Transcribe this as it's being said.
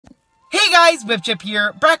Hey guys, WhipChip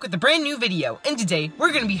here, back with a brand new video, and today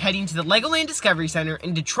we're going to be heading to the LegoLand Discovery Center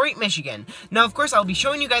in Detroit, Michigan. Now of course I'll be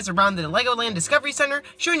showing you guys around the LegoLand Discovery Center,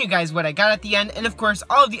 showing you guys what I got at the end, and of course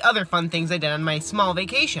all of the other fun things I did on my small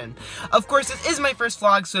vacation. Of course this is my first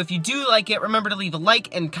vlog, so if you do like it, remember to leave a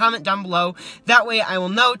like and comment down below, that way I will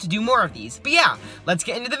know to do more of these. But yeah, let's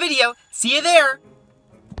get into the video, see you there!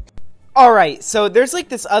 Alright, so there's like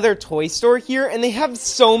this other toy store here, and they have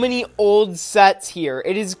so many old sets here.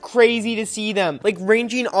 It is crazy to see them, like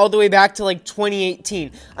ranging all the way back to like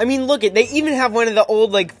 2018. I mean, look at, they even have one of the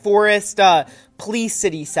old like Forest, Police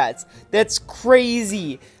City sets. That's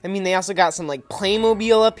crazy. I mean, they also got some like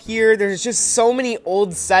Playmobil up here. There's just so many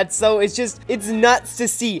old sets though. It's nuts to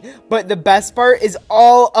see. But the best part is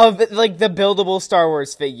all of like the buildable Star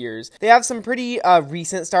Wars figures. They have some pretty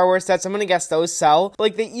recent Star Wars sets. I'm gonna guess those sell.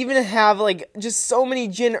 Like they even have like just so many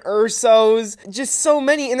Jyn Ersos, just so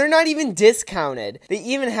many, and they're not even discounted. They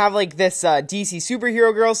even have like this DC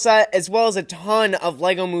Superhero Girl set, as well as a ton of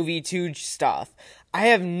Lego Movie 2 stuff. I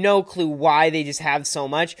have no clue why they just have so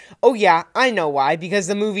much. Oh yeah, I know why, because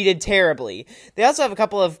the movie did terribly. They also have a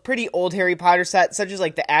couple of pretty old Harry Potter sets, such as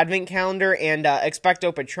like the Advent Calendar and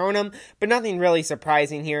Expecto Patronum, but nothing really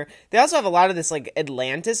surprising here. They also have a lot of this like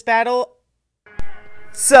Atlantis battle.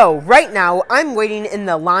 So, right now, I'm waiting in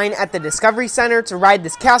the line at the Discovery Center to ride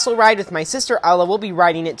this castle ride with my sister Ella. We'll be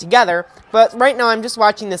riding it together, but right now I'm just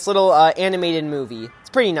watching this little animated movie. It's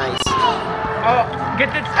pretty nice. Oh,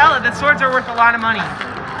 get this, Ella, the swords are worth a lot of money.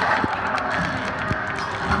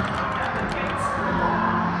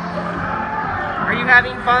 Are you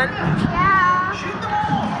having fun? Yeah.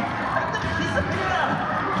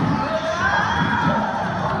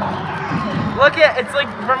 Look it's like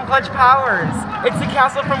from Clutch Powers. It's the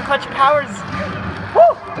castle from Clutch Powers.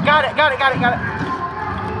 Woo! Got it.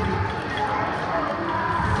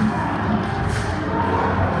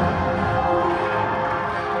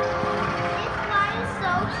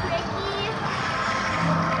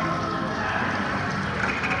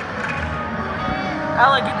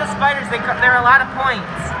 Ella, get the spiders. They're a lot of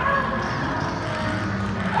points.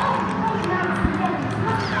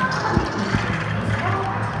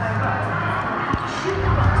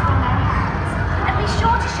 And be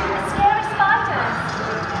sure to shoot the scary spiders.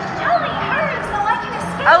 Hurry, so I can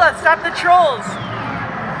escape. Ella, stop the trolls.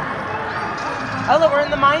 Ella, we're in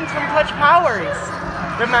the mines from Clutch Powers.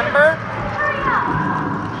 Remember? Hurry up.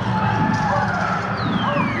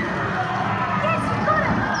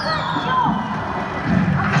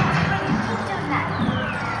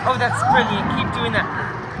 Oh, that's brilliant. Keep doing that.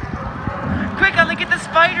 Quick, Ella, get the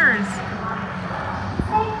spiders.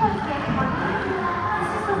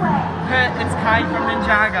 It's Kai from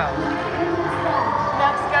Ninjago.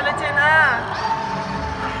 Black skeleton,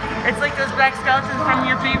 It's like those black skeletons from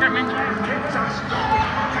your favorite Ninjago. Take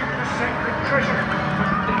the sacred treasure.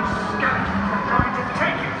 These skeletons are trying to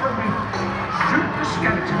take it from me. Shoot the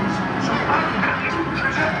skeletons so I can get this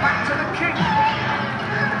treasure back to the king.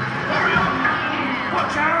 Hurry up!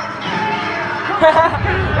 Watch out!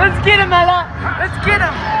 Let's get him, Ella! Let's get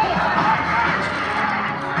him!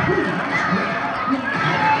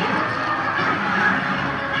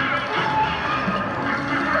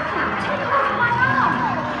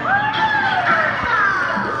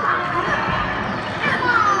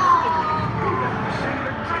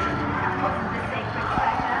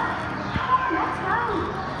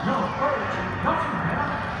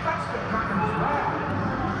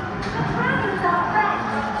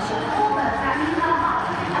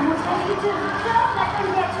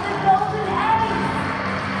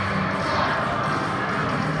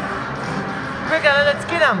 Quick, Ella, let's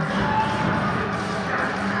get him!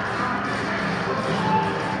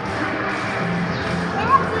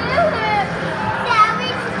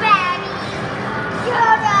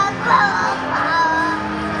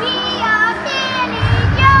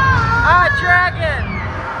 Ah, dragon!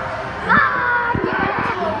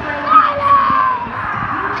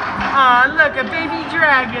 Aw, look, a baby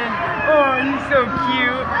dragon! Oh, he's so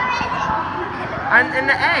cute! And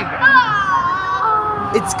the egg!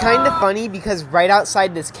 It's kind of funny because right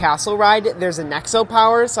outside this castle ride, there's a Nexo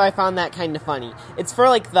Power, so I found that kind of funny. It's for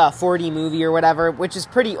like the 4D movie or whatever, which is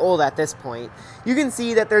pretty old at this point. You can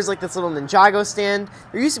see that there's like this little Ninjago stand.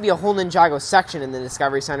 There used to be a whole Ninjago section in the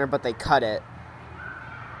Discovery Center, but they cut it.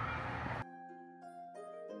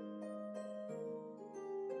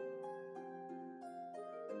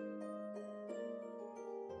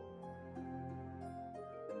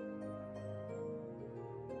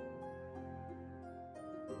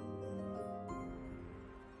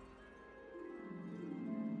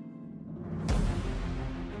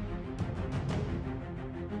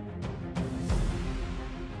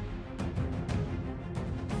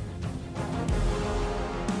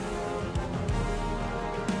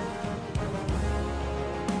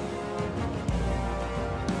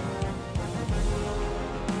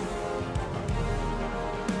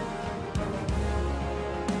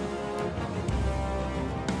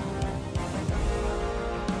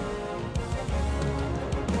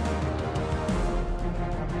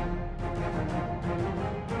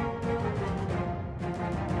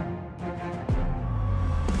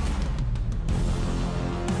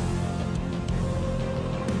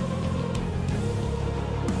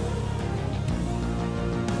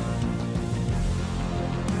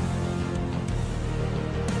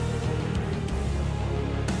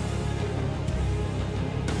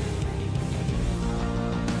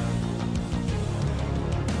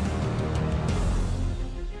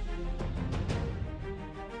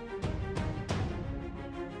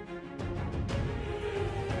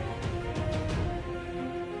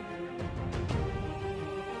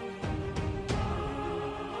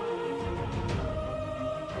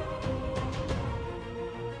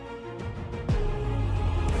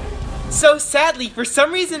 So sadly, for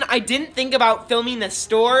some reason, I didn't think about filming the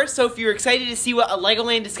store, so if you're excited to see what a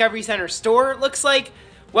LegoLand Discovery Center store looks like,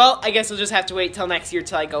 well, I guess we'll just have to wait till next year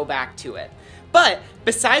till I go back to it. But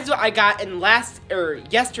besides what I got in a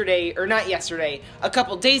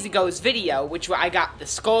couple days ago's video, which I got the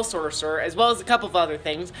Skull Sorcerer, as well as a couple of other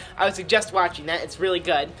things, I would suggest watching that, it's really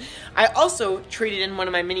good. I also traded in one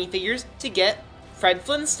of my minifigures to get Fred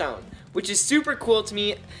Flintstone, which is super cool to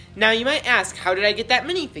me. Now you might ask, how did I get that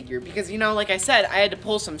minifigure? Because, you know, like I said, I had to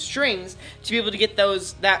pull some strings to be able to get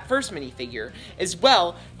that first minifigure, as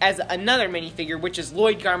well as another minifigure, which is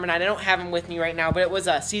Lloyd Garment. I don't have him with me right now, but it was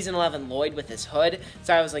a Season 11 Lloyd with his hood,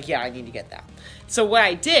 so I was like, yeah, I need to get that. So what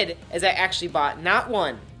I did is I actually bought not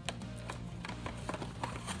one,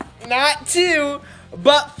 not two,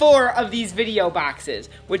 but 4 of these video boxes,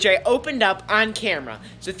 which I opened up on camera.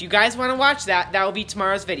 So if you guys want to watch that, that will be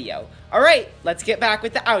tomorrow's video. Alright, let's get back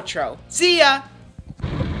with the outro. See ya!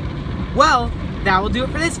 Well, that will do it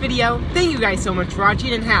for this video. Thank you guys so much for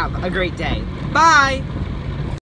watching and have a great day. Bye!